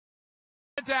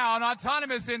Down,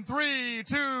 autonomous in 3,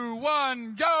 2,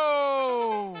 1,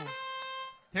 go!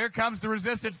 Here comes the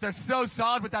resistance. They're so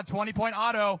solid with that 20-point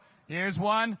auto. Here's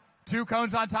 1, 2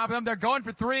 cones on top of them. They're going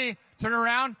for 3. Turn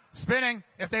around, spinning.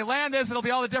 If they land this, it'll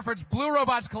be all the difference. Blue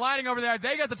robots colliding over there.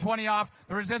 They get the 20 off.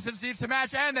 The resistance needs to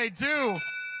match, and they do.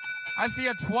 I see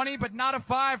a 20, but not a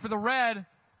 5 for the red.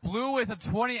 Blue with a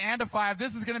 20 and a 5.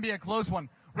 This is going to be a close one.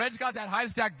 Red's got that high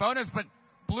stack bonus, but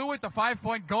blue with the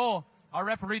 5-point goal. Our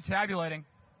referee tabulating.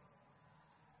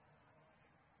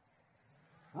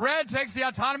 Red takes the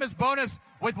autonomous bonus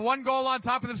with 1 goal on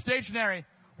top of the stationary.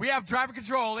 We have driver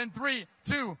control in 3,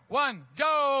 2, 1,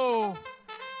 go!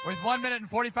 With 1 minute and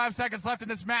 45 seconds left in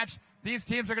this match, these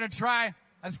teams are going to try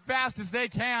as fast as they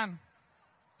can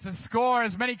to score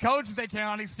as many cones as they can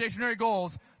on these stationary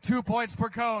goals. 2 points per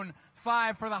cone,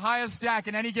 5 for the highest stack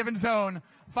in any given zone,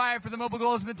 5 for the mobile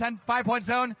goals in the 5-point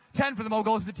zone, 10 for the mobile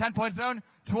goals in the 10-point zone,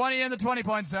 20 in the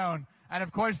 20-point zone, and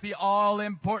of course the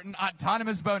all-important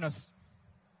autonomous bonus.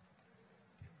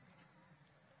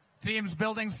 Teams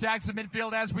building stacks of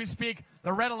midfield as we speak.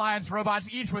 The Red Alliance robots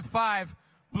each with 5.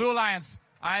 Blue Alliance,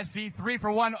 I see 3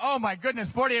 for 1. Oh my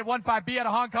goodness, 4815B out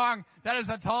of Hong Kong. That is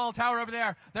a tall tower over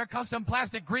there. Their custom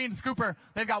plastic green scooper.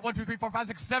 They've got 1, 2, 3, 4, 5,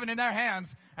 6, 7 in their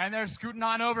hands, and they're scooting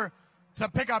on over to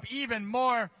pick up even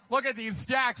more. Look at these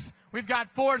stacks. We've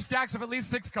got 4 stacks of at least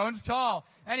 6 cones tall.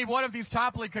 Any one of these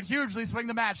toppling could hugely swing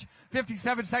the match.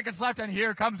 57 seconds left, and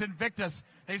here comes Invictus.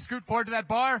 They scoot forward to that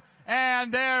bar,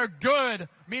 and they're good.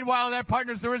 Meanwhile, their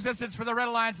partners, the Resistance for the Red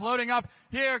Alliance, loading up.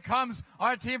 Here comes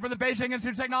our team from the Beijing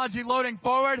Institute of Technology loading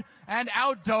forward and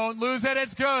out. Don't lose it.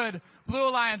 It's good. Blue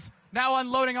Alliance now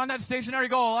unloading on that stationary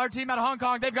goal. Our team out of Hong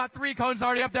Kong, they've got 3 cones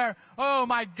already up there. Oh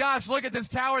my gosh, look at this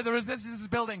tower the Resistance is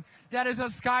building. That is a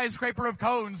skyscraper of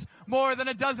cones. More than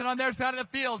a dozen on their side of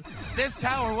the field. This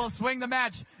tower will swing the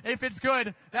match if it's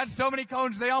good. That's so many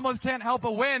cones, they almost can't help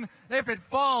but win. If it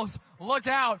falls, look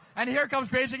out. And here comes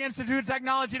Beijing Institute of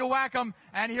Technology to whack them.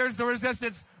 And here's the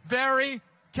Resistance very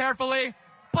carefully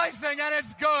placing, and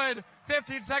it's good.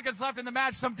 15 seconds left in the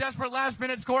match. Some desperate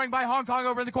last-minute scoring by Hong Kong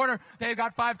over in the corner. They've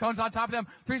got 5 cones on top of them.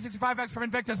 365X from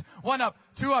Invictus. 1 up,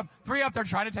 2 up, 3 up. They're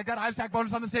trying to take that high stack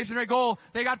bonus on the stationary goal.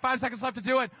 They got 5 seconds left to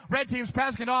do it. Red team's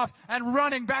passing it off and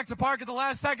running back to park at the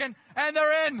last second. And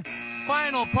they're in.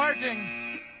 Final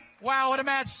parking. Wow, what a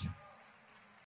match.